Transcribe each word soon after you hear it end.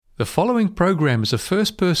The following program is a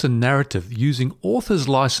first-person narrative using author's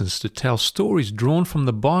license to tell stories drawn from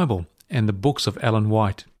the Bible and the books of Ellen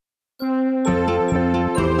White.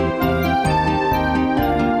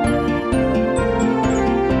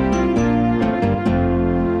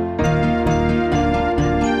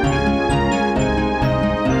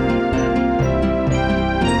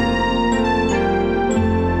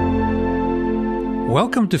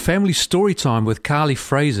 Welcome to Family Storytime with Carly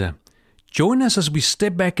Fraser. Join us as we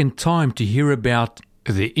step back in time to hear about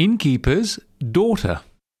the innkeeper's daughter.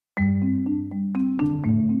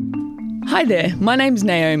 Hi there, my name's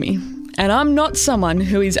Naomi, and I'm not someone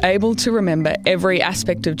who is able to remember every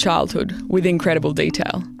aspect of childhood with incredible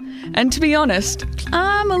detail. And to be honest,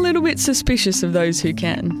 I'm a little bit suspicious of those who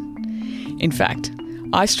can. In fact,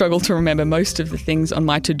 I struggle to remember most of the things on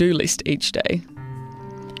my to-do list each day.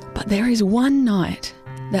 But there is one night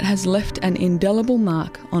that has left an indelible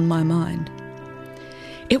mark on my mind.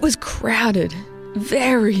 It was crowded,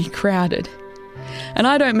 very crowded. And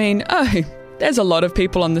I don't mean, there's a lot of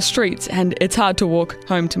people on the streets and it's hard to walk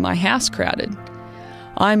home to my house crowded.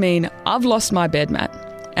 I mean, I've lost my bed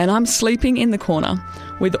mat and I'm sleeping in the corner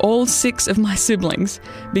with all 6 of my siblings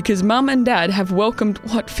because Mum and Dad have welcomed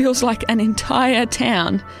what feels like an entire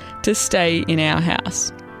town to stay in our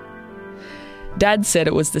house. Dad said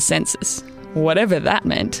it was the census, whatever that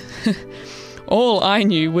meant. All I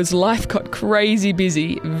knew was life got crazy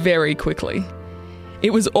busy very quickly.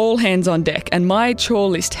 It was all hands on deck and my chore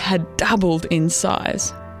list had doubled in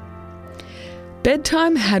size.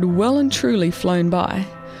 Bedtime had well and truly flown by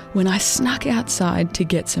when I snuck outside to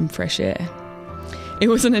get some fresh air. It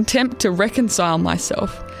was an attempt to reconcile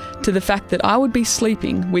myself to the fact that I would be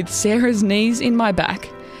sleeping with Sarah's knees in my back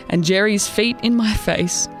and Jerry's feet in my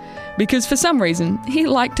face, because for some reason he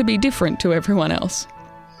liked to be different to everyone else.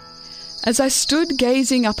 As I stood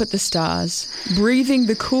gazing up at the stars, breathing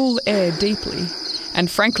the cool air deeply, and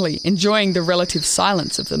frankly enjoying the relative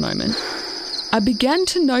silence of the moment, I began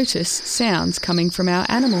to notice sounds coming from our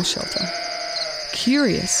animal shelter.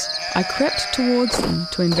 Curious, I crept towards them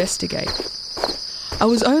to investigate. I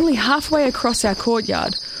was only halfway across our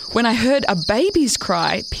courtyard when I heard a baby's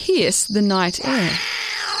cry pierce the night air.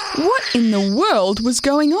 What in the world was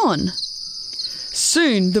going on?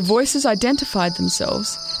 Soon the voices identified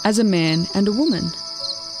themselves as a man and a woman.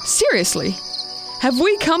 Seriously, have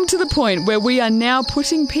we come to the point where we are now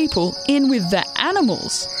putting people in with the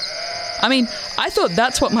animals? I mean, I thought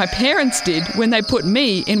that's what my parents did when they put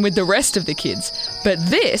me in with the rest of the kids. But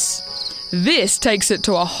this takes it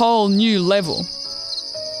to a whole new level.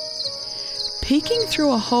 Peeking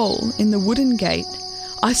through a hole in the wooden gate,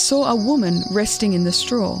 I saw a woman resting in the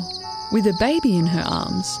straw with a baby in her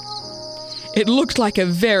arms. It looked like a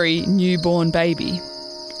very newborn baby.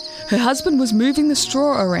 Her husband was moving the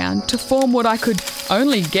straw around to form what I could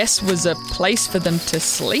only guess was a place for them to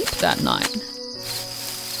sleep that night.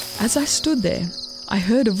 As I stood there, I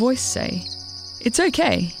heard a voice say, "It's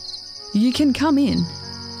okay, you can come in."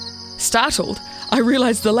 Startled, I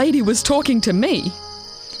realised the lady was talking to me.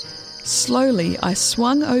 Slowly, I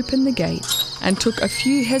swung open the gate and took a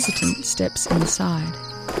few hesitant steps inside.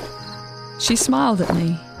 She smiled at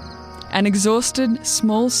me, an exhausted,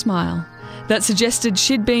 small smile that suggested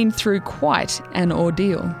she'd been through quite an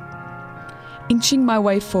ordeal. Inching my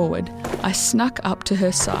way forward, I snuck up to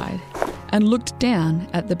her side and looked down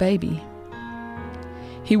at the baby.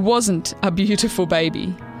 He wasn't a beautiful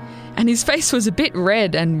baby, and his face was a bit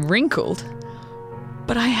red and wrinkled,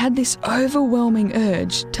 but I had this overwhelming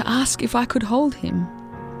urge to ask if I could hold him.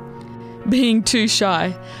 Being too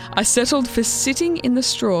shy, I settled for sitting in the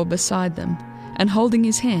straw beside them and holding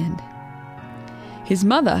his hand. His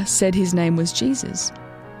mother said his name was Jesus.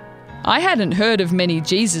 I hadn't heard of many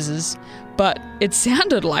Jesuses, but it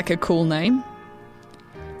sounded like a cool name.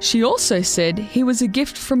 She also said he was a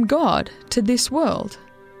gift from God to this world.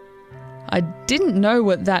 I didn't know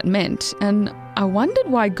what that meant, and I wondered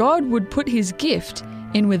why God would put his gift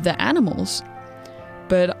in with the animals,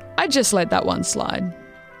 but I just let that one slide.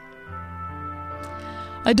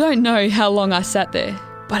 I don't know how long I sat there,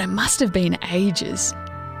 but it must have been ages.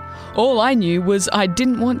 All I knew was I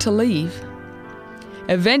didn't want to leave.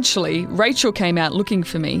 Eventually, Rachel came out looking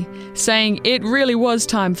for me, saying it really was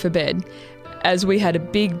time for bed, as we had a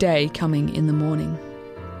big day coming in the morning.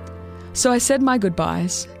 So I said my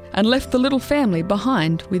goodbyes and left the little family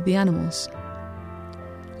behind with the animals.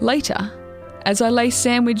 Later, as I lay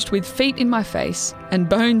sandwiched with feet in my face and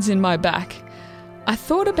bones in my back, I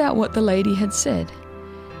thought about what the lady had said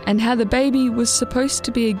and how the baby was supposed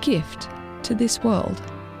to be a gift to this world.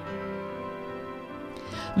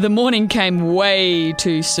 The morning came way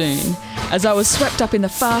too soon, as I was swept up in the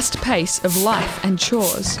fast pace of life and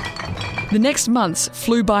chores. The next months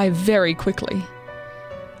flew by very quickly.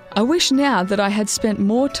 I wish now that I had spent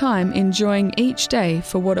more time enjoying each day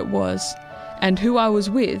for what it was and who I was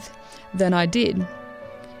with than I did,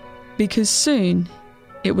 because soon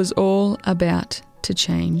it was all about to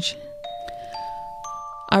change.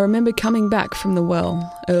 I remember coming back from the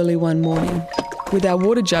well early one morning with our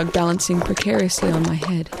water jug balancing precariously on my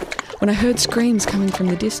head when I heard screams coming from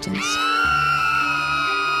the distance.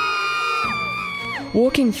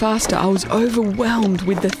 Walking faster, I was overwhelmed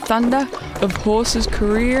with the thunder of horses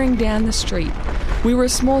careering down the street. We were a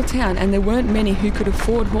small town and there weren't many who could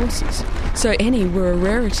afford horses, so any were a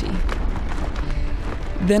rarity.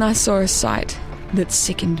 Then I saw a sight that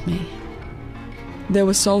sickened me. There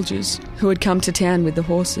were soldiers who had come to town with the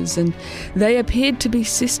horses, and they appeared to be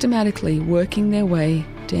systematically working their way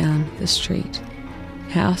down the street,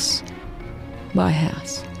 house by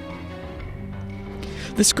house.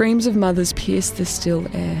 The screams of mothers pierced the still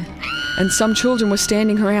air, and some children were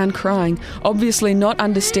standing around crying, obviously not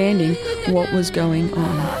understanding what was going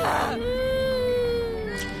on.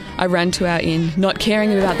 I ran to our inn, not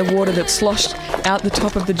caring about the water that sloshed out the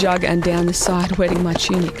top of the jug and down the side, wetting my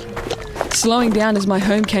tunic. Slowing down as my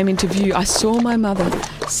home came into view, I saw my mother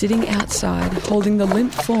sitting outside, holding the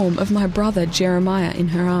limp form of my brother Jeremiah in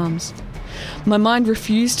her arms. My mind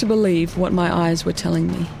refused to believe what my eyes were telling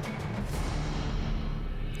me.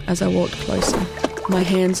 As I walked closer, my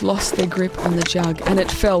hands lost their grip on the jug and it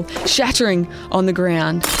fell, shattering on the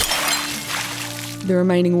ground. The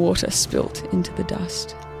remaining water spilt into the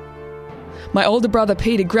dust. My older brother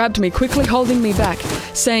Peter grabbed me, quickly holding me back,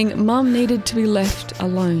 saying Mum needed to be left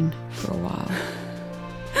alone for a while.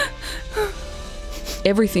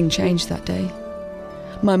 Everything changed that day.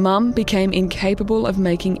 My mum became incapable of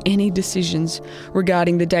making any decisions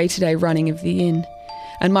regarding the day-to-day running of the inn,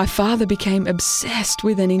 and my father became obsessed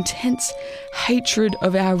with an intense hatred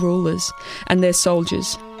of our rulers and their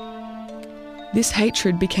soldiers. This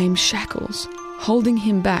hatred became shackles, holding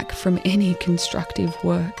him back from any constructive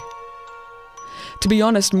work. To be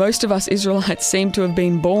honest, most of us Israelites seem to have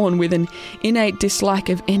been born with an innate dislike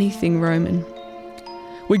of anything Roman.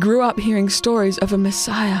 We grew up hearing stories of a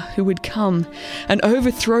Messiah who would come and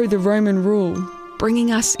overthrow the Roman rule,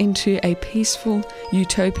 bringing us into a peaceful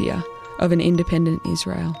utopia of an independent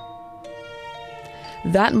Israel.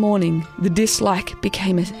 That morning, the dislike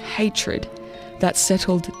became a hatred that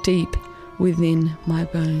settled deep within my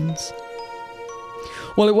bones.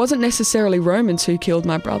 Well, it wasn't necessarily Romans who killed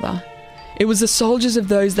my brother. It was the soldiers of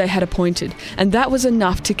those they had appointed, and that was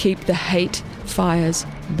enough to keep the hate fires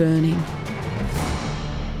burning.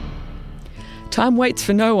 Time waits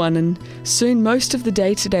for no one, and soon most of the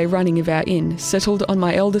day-to-day running of our inn settled on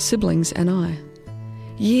my elder siblings and I.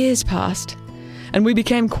 Years passed, and we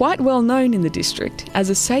became quite well known in the district as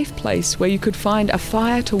a safe place where you could find a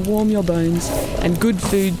fire to warm your bones and good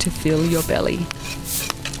food to fill your belly.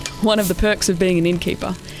 One of the perks of being an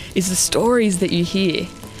innkeeper is the stories that you hear.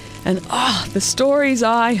 And the stories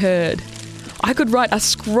I heard. I could write a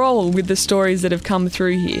scroll with the stories that have come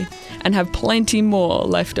through here and have plenty more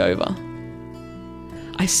left over.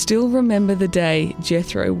 I still remember the day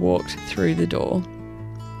Jethro walked through the door.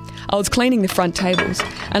 I was cleaning the front tables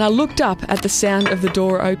and I looked up at the sound of the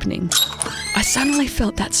door opening. I suddenly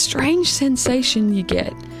felt that strange sensation you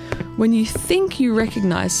get when you think you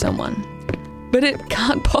recognise someone, but it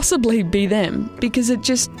can't possibly be them because it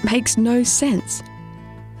just makes no sense.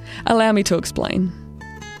 Allow me to explain.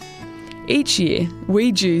 Each year,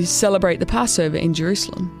 we Jews celebrate the Passover in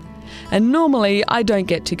Jerusalem, and normally I don't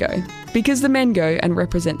get to go because the men go and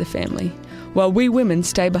represent the family, while we women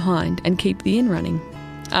stay behind and keep the inn running.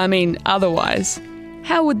 I mean, otherwise,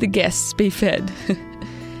 how would the guests be fed?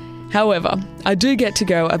 However, I do get to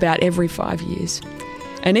go about every 5 years,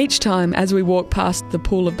 and each time as we walk past the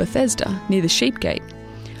Pool of Bethesda near the Sheep Gate,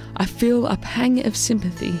 I feel a pang of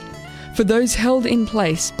sympathy for those held in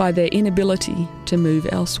place by their inability to move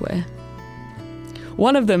elsewhere.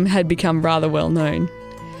 One of them had become rather well known.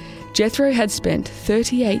 Jethro had spent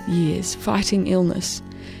 38 years fighting illness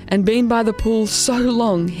and been by the pool so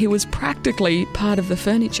long he was practically part of the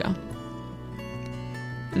furniture.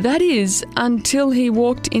 That is, until he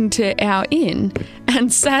walked into our inn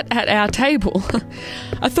and sat at our table.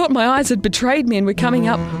 I thought my eyes had betrayed me and were coming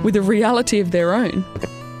up with a reality of their own.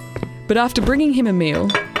 But after bringing him a meal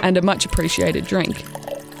and a much appreciated drink,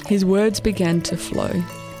 his words began to flow.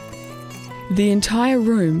 The entire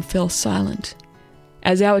room fell silent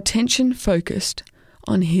as our attention focused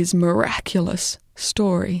on his miraculous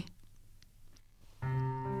story.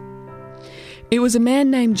 It was a man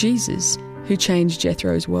named Jesus who changed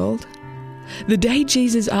Jethro's world. The day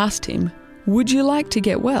Jesus asked him, "Would you like to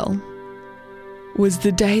get well?" was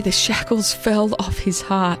the day the shackles fell off his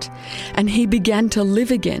heart and he began to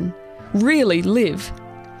live again, really live.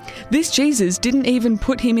 This Jesus didn't even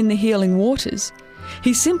put him in the healing waters.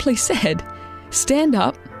 He simply said, "Stand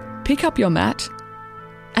up, pick up your mat,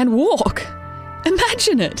 and walk."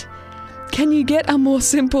 Imagine it! Can you get a more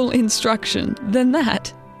simple instruction than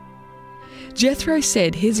that? Jethro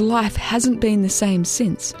said his life hasn't been the same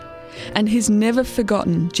since, and he's never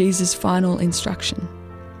forgotten Jesus' final instruction.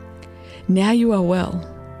 Now you are well,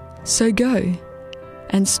 so go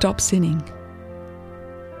and stop sinning.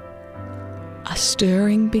 A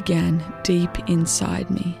stirring began deep inside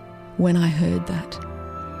me when I heard that.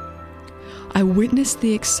 I witnessed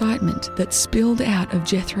the excitement that spilled out of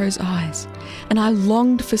Jethro's eyes, and I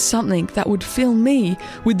longed for something that would fill me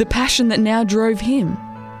with the passion that now drove him.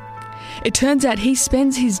 It turns out he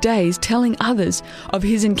spends his days telling others of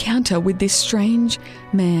his encounter with this strange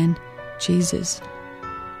man, Jesus.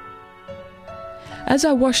 As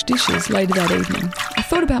I washed dishes later that evening, I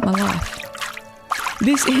thought about my life.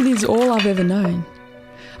 This inn is all I've ever known.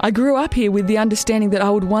 I grew up here with the understanding that I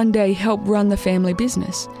would one day help run the family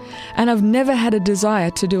business, and I've never had a desire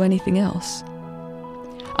to do anything else.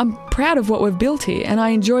 I'm proud of what we've built here, and I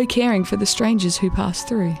enjoy caring for the strangers who pass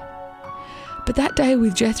through. But that day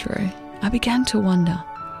with Jethro, I began to wonder,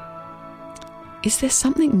 is there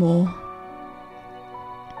something more?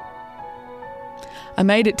 I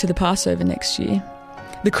made it to the Passover next year.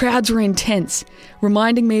 The crowds were intense,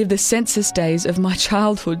 reminding me of the census days of my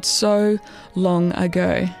childhood so long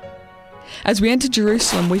ago. As we entered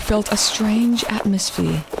Jerusalem, we felt a strange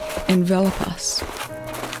atmosphere envelop us.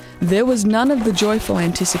 There was none of the joyful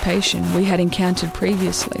anticipation we had encountered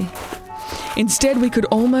previously. Instead, we could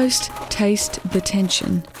almost taste the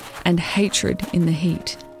tension and hatred in the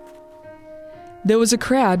heat. There was a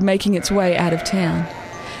crowd making its way out of town,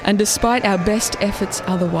 and despite our best efforts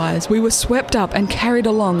otherwise, we were swept up and carried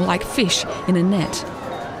along like fish in a net.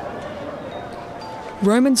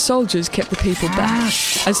 Roman soldiers kept the people back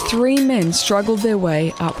as 3 men struggled their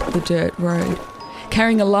way up the dirt road,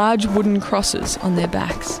 carrying a large wooden crosses on their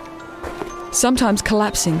backs, sometimes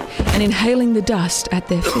collapsing and inhaling the dust at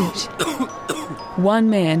their feet. One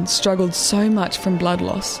man struggled so much from blood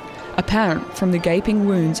loss, apparent from the gaping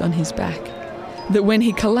wounds on his back, that when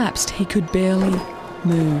he collapsed he could barely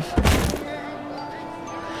move.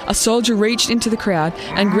 A soldier reached into the crowd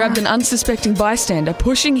and grabbed an unsuspecting bystander,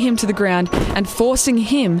 pushing him to the ground and forcing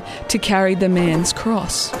him to carry the man's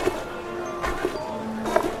cross.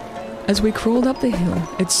 As we crawled up the hill,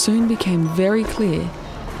 it soon became very clear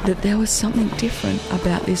that there was something different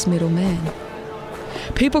about this middle man.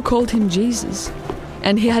 People called him Jesus,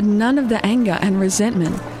 and he had none of the anger and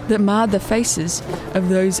resentment that marred the faces of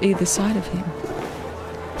those either side of him.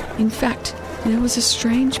 In fact, there was a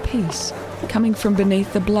strange peace coming from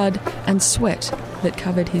beneath the blood and sweat that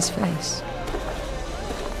covered his face.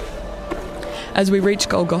 As we reached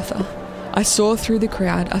Golgotha, I saw through the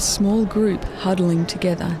crowd a small group huddling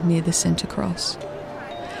together near the centre cross.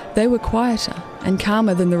 They were quieter and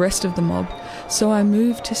calmer than the rest of the mob, so I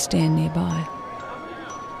moved to stand nearby.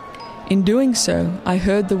 In doing so, I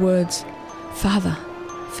heard the words, "Father,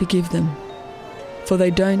 forgive them, for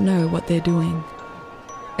they don't know what they're doing,"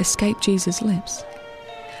 escape Jesus' lips,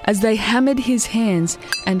 as they hammered his hands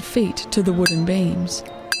and feet to the wooden beams.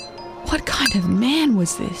 What kind of man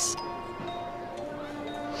was this?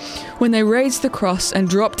 When they raised the cross and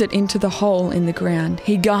dropped it into the hole in the ground,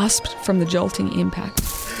 he gasped from the jolting impact.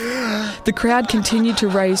 The crowd continued to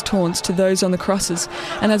raise taunts to those on the crosses,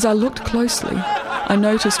 and as I looked closely, I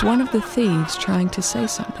noticed one of the thieves trying to say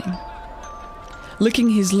something. Licking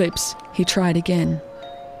his lips, he tried again.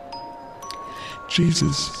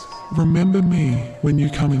 "Jesus, remember me when you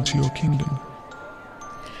come into your kingdom."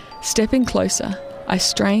 Stepping closer, I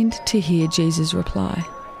strained to hear Jesus reply.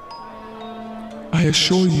 "I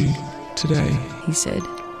assure you, today, He said.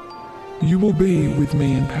 you will be with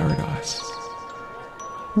me in paradise."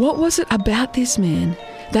 What was it about this man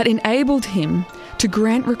that enabled him to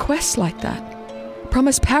grant requests like that?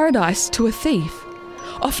 Promise paradise to a thief?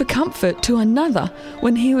 Offer comfort to another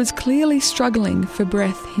when he was clearly struggling for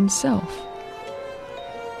breath himself?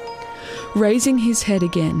 Raising his head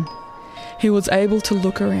again, he was able to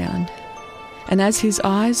look around, and as his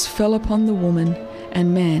eyes fell upon the woman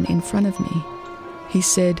and man in front of me, he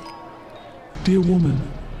said, "Dear woman,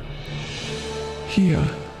 here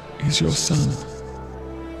is your son."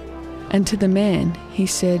 And to the man, he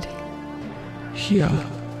said, "Here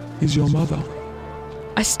is your mother."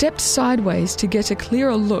 I stepped sideways to get a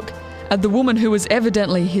clearer look at the woman who was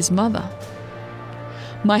evidently his mother.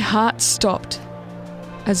 My heart stopped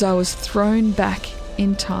as I was thrown back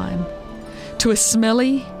in time to a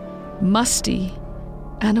smelly, musty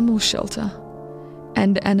animal shelter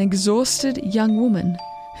and an exhausted young woman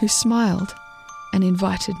who smiled and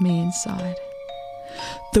invited me inside.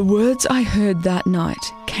 The words I heard that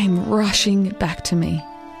night came rushing back to me.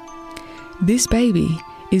 This baby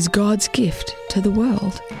is God's gift to the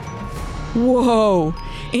world. Whoa!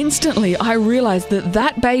 Instantly I realized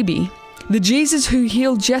that baby, the Jesus who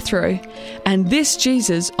healed Jethro, and this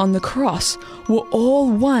Jesus on the cross were all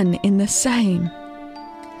one in the same.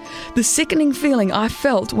 The sickening feeling I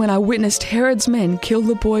felt when I witnessed Herod's men kill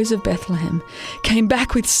the boys of Bethlehem came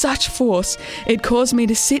back with such force it caused me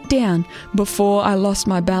to sit down before I lost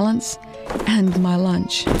my balance and my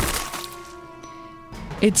lunch.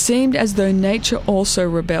 It seemed as though nature also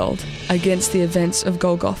rebelled against the events of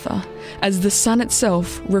Golgotha, as the sun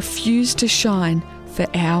itself refused to shine for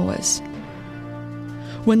hours.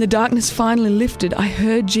 When the darkness finally lifted, I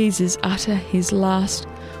heard Jesus utter his last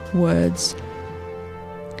words.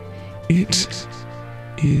 It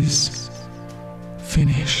is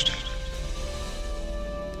finished.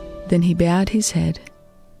 Then he bowed his head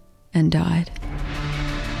and died.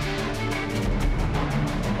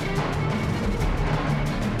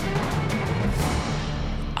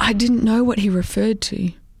 I didn't know what he referred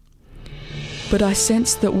to, but I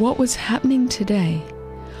sensed that what was happening today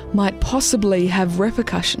might possibly have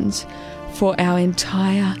repercussions for our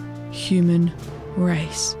entire human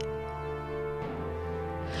race.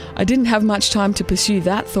 I didn't have much time to pursue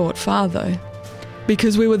that thought far though,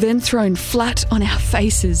 because we were then thrown flat on our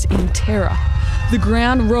faces in terror. The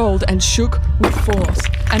ground rolled and shook with force.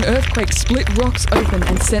 An earthquake split rocks open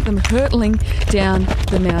and sent them hurtling down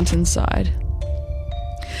the mountainside.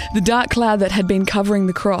 The dark cloud that had been covering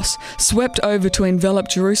the cross swept over to envelop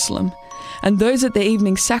Jerusalem, and those at the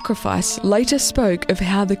evening sacrifice later spoke of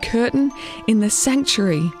how the curtain in the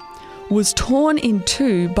sanctuary was torn in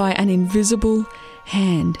two by an invisible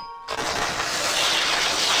hand.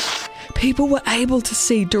 People were able to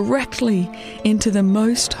see directly into the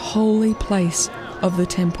most holy place of the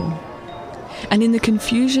temple. And in the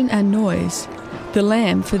confusion and noise, the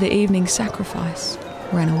lamb for the evening sacrifice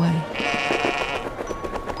ran away.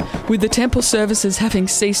 With the temple services having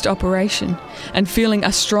ceased operation and feeling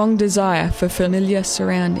a strong desire for familiar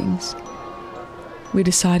surroundings, we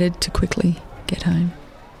decided to quickly get home.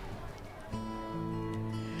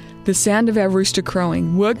 The sound of our rooster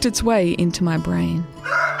crowing worked its way into my brain.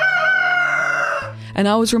 And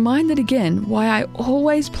I was reminded again why I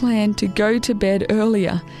always plan to go to bed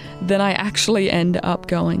earlier than I actually end up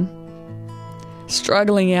going.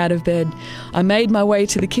 Struggling out of bed, I made my way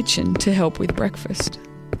to the kitchen to help with breakfast.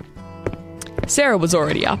 Sarah was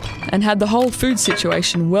already up and had the whole food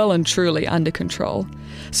situation well and truly under control,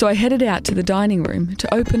 so I headed out to the dining room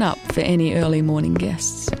to open up for any early morning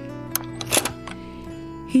guests.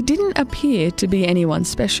 He didn't appear to be anyone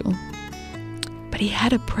special, but he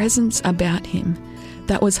had a presence about him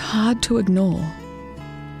that was hard to ignore.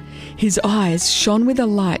 His eyes shone with a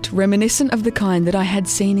light reminiscent of the kind that I had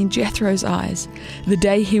seen in Jethro's eyes the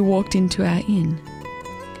day he walked into our inn.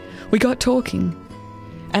 We got talking,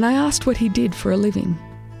 and I asked what he did for a living.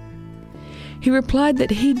 He replied that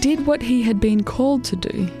he did what he had been called to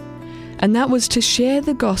do, and that was to share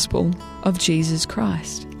the gospel of Jesus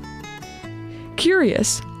Christ.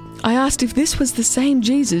 Curious, I asked if this was the same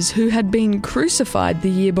Jesus who had been crucified the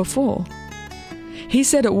year before. He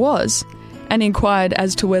said it was, and inquired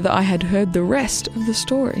as to whether I had heard the rest of the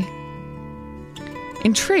story.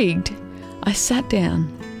 Intrigued, I sat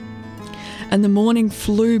down, and the morning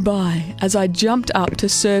flew by as I jumped up to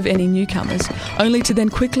serve any newcomers, only to then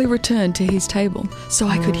quickly return to his table so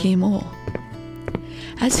I could hear more.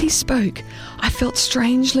 As he spoke, I felt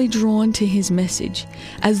strangely drawn to his message,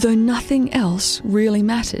 as though nothing else really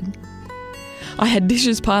mattered. I had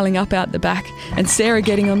dishes piling up out the back and Sarah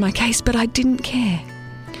getting on my case, but I didn't care.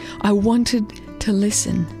 I wanted to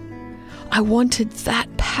listen. I wanted that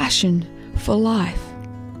passion for life.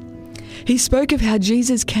 He spoke of how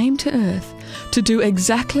Jesus came to earth to do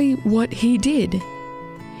exactly what he did.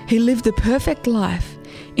 He lived the perfect life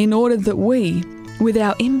in order that we, with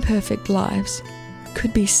our imperfect lives,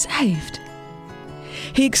 could be saved.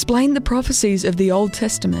 He explained the prophecies of the Old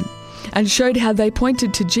Testament and showed how they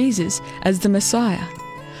pointed to Jesus as the Messiah,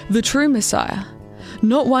 the true Messiah,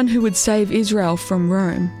 not one who would save Israel from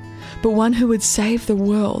Rome, but one who would save the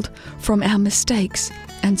world from our mistakes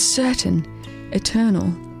and certain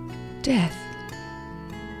eternal death.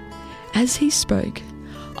 As he spoke,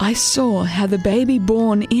 I saw how the baby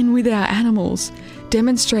born in with our animals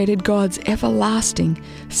demonstrated God's everlasting,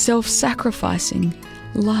 self-sacrificing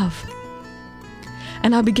love.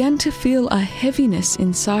 And I began to feel a heaviness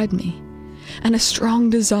inside me, and a strong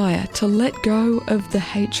desire to let go of the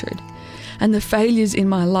hatred and the failures in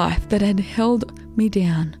my life that had held me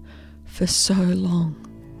down for so long.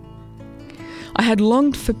 I had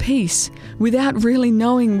longed for peace without really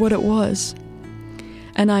knowing what it was,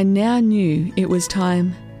 and I now knew it was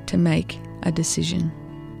time to make a decision.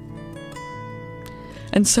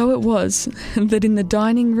 And so it was that in the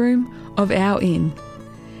dining room of our inn,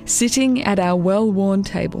 sitting at our well-worn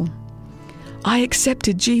table, I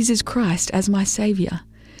accepted Jesus Christ as my Saviour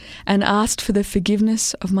and asked for the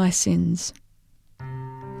forgiveness of my sins.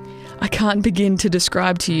 I can't begin to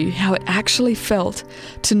describe to you how it actually felt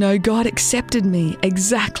to know God accepted me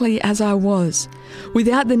exactly as I was,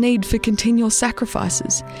 without the need for continual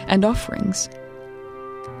sacrifices and offerings.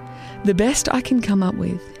 The best I can come up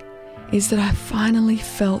with is that I finally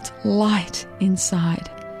felt light inside,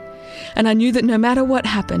 and I knew that no matter what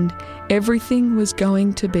happened, everything was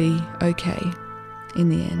going to be okay in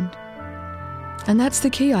the end. And that's the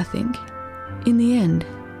key, I think, in the end.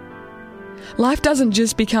 Life doesn't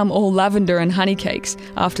just become all lavender and honey cakes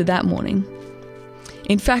after that morning.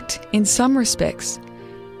 In fact, in some respects,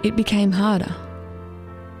 it became harder.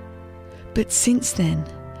 But since then,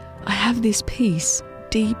 I have this peace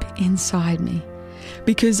deep inside me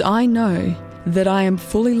because I know that I am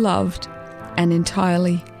fully loved and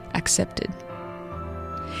entirely accepted.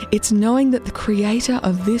 It's knowing that the Creator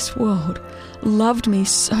of this world loved me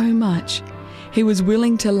so much, He was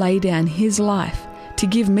willing to lay down His life to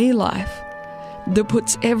give me life, that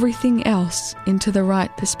puts everything else into the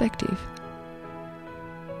right perspective.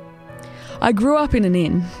 I grew up in an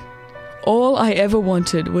inn. All I ever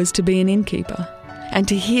wanted was to be an innkeeper and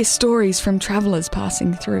to hear stories from travellers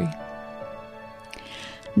passing through.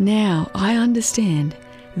 Now I understand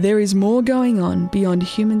there is more going on beyond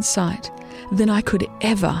human sight than I could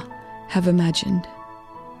ever have imagined.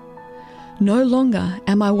 No longer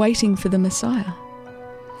am I waiting for the Messiah.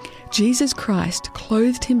 Jesus Christ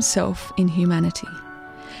clothed Himself in humanity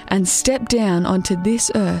and stepped down onto this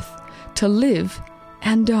earth to live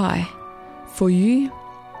and die for you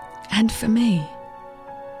and for me.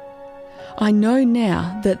 I know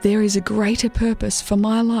now that there is a greater purpose for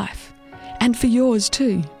my life and for yours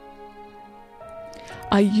too.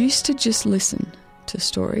 I used to just listen to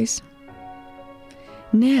stories.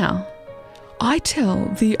 Now, I tell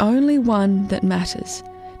the only one that matters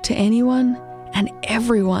to anyone and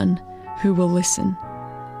everyone who will listen.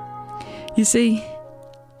 You see,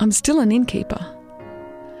 I'm still an innkeeper,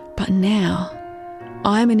 but now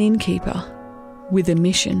I'm an innkeeper with a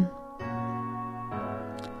mission.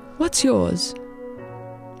 What's yours?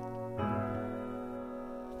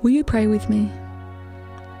 Will you pray with me?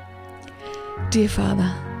 Dear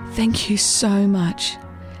Father, thank you so much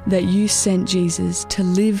that you sent Jesus to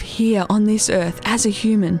live here on this earth as a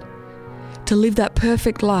human, to live that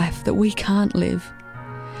perfect life that we can't live,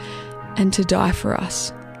 and to die for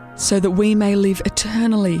us so that we may live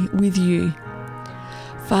eternally with you.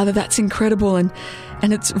 Father, that's incredible, and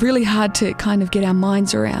it's really hard to kind of get our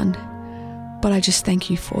minds around, but I just thank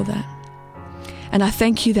you for that. And I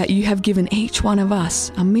thank you that you have given each one of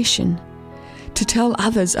us a mission to tell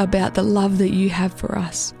others about the love that you have for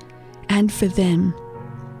us and for them.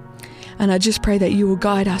 And I just pray that you will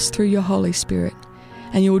guide us through your Holy Spirit,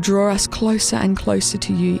 and you will draw us closer and closer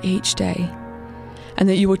to you each day, and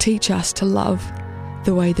that you will teach us to love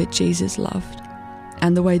the way that Jesus loved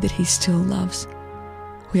and the way that He still loves.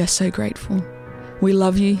 We are so grateful. We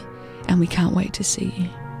love you, and we can't wait to see you.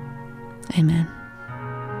 Amen.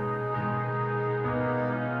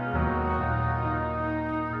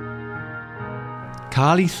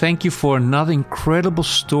 Carly, thank you for another incredible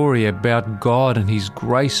story about God and His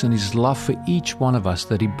grace and His love for each one of us,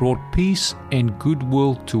 that He brought peace and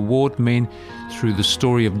goodwill toward men through the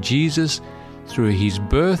story of Jesus, through His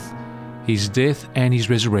birth, His death and His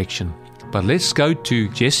resurrection. But let's go to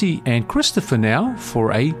Jesse and Christopher now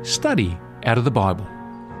for a study out of the Bible.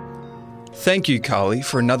 Thank you, Carly,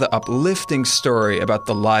 for another uplifting story about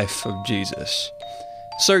the life of Jesus.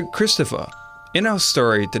 So, Christopher, in our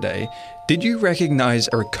story today, did you recognize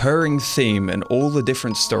a recurring theme in all the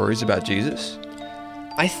different stories about Jesus?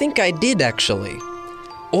 I think I did, actually.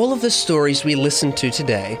 All of the stories we listened to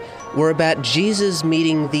today were about Jesus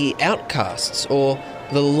meeting the outcasts or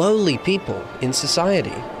the lowly people in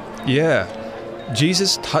society. Yeah,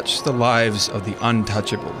 Jesus touched the lives of the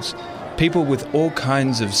untouchables, people with all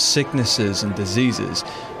kinds of sicknesses and diseases,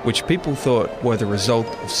 which people thought were the result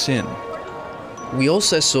of sin. We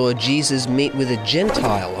also saw Jesus meet with a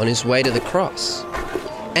Gentile on his way to the cross.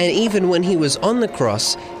 And even when he was on the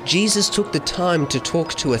cross, Jesus took the time to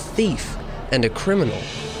talk to a thief and a criminal.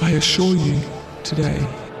 I assure you, today,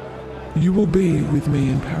 you will be with me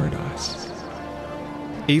in paradise.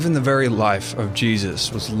 Even the very life of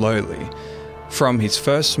Jesus was lowly, from his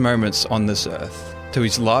first moments on this earth to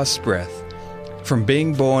his last breath, from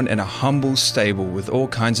being born in a humble stable with all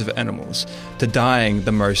kinds of animals to dying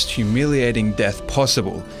the most humiliating death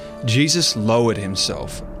possible. Jesus lowered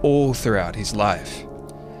himself all throughout his life.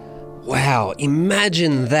 Wow,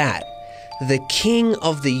 imagine that. The King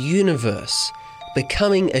of the universe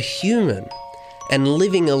becoming a human and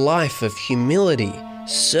living a life of humility,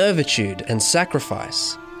 servitude, and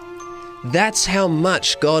sacrifice. That's how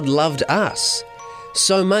much God loved us,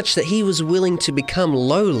 so much that he was willing to become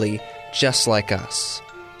lowly just like us,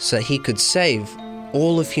 so he could save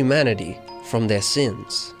all of humanity from their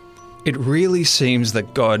sins. It really seems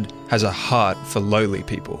that God has a heart for lowly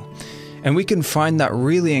people, and we can find that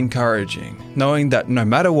really encouraging, knowing that no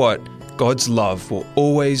matter what, God's love will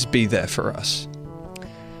always be there for us.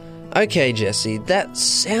 Okay, Jesse, that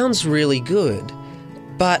sounds really good,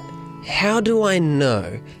 but how do I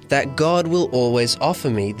know that God will always offer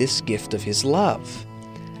me this gift of his love?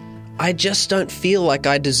 I just don't feel like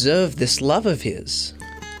I deserve this love of his.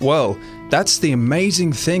 Well, that's the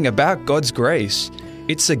amazing thing about God's grace.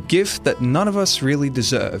 It's a gift that none of us really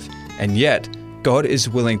deserve, and yet God is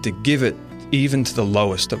willing to give it even to the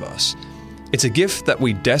lowest of us. It's a gift that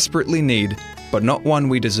we desperately need, but not one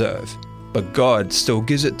we deserve. But God still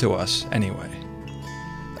gives it to us anyway.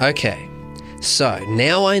 Okay, so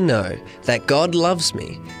now I know that God loves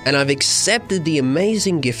me, and I've accepted the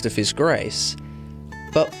amazing gift of his grace.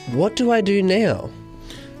 But what do I do now?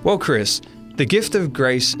 Well, Chris, the gift of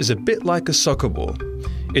grace is a bit like a soccer ball.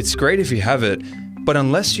 It's great if you have it, but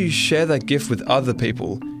unless you share that gift with other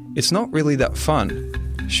people, it's not really that fun.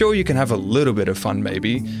 Sure, you can have a little bit of fun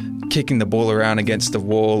maybe, kicking the ball around against the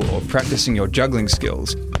wall or practicing your juggling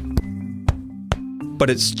skills. But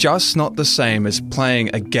it's just not the same as playing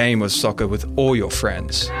a game of soccer with all your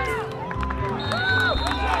friends.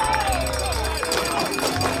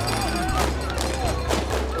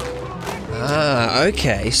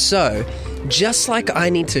 Okay, so just like I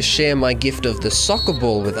need to share my gift of the soccer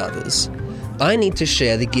ball with others, I need to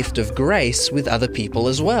share the gift of grace with other people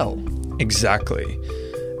as well. Exactly.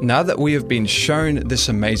 Now that we have been shown this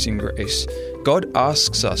amazing grace, God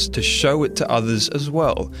asks us to show it to others as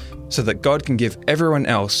well, so that God can give everyone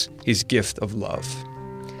else his gift of love.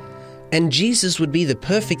 And Jesus would be the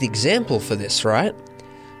perfect example for this, right?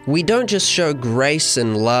 We don't just show grace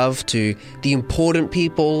and love to the important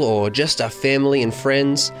people or just our family and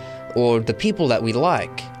friends or the people that we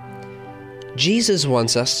like. Jesus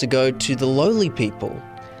wants us to go to the lowly people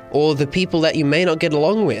or the people that you may not get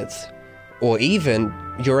along with or even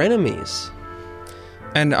your enemies.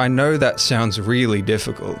 And I know that sounds really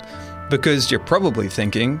difficult because you're probably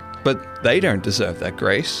thinking, but they don't deserve that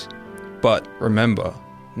grace. But remember,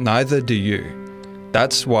 neither do you.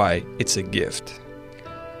 That's why it's a gift.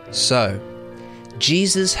 So,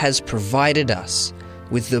 Jesus has provided us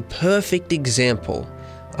with the perfect example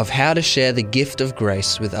of how to share the gift of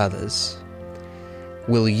grace with others.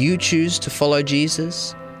 Will you choose to follow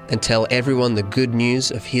Jesus and tell everyone the good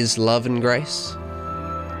news of his love and grace?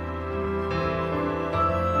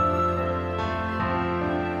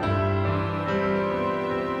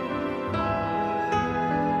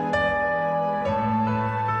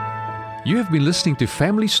 You have been listening to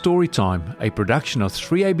Family Storytime, a production of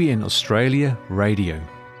 3ABN Australia Radio.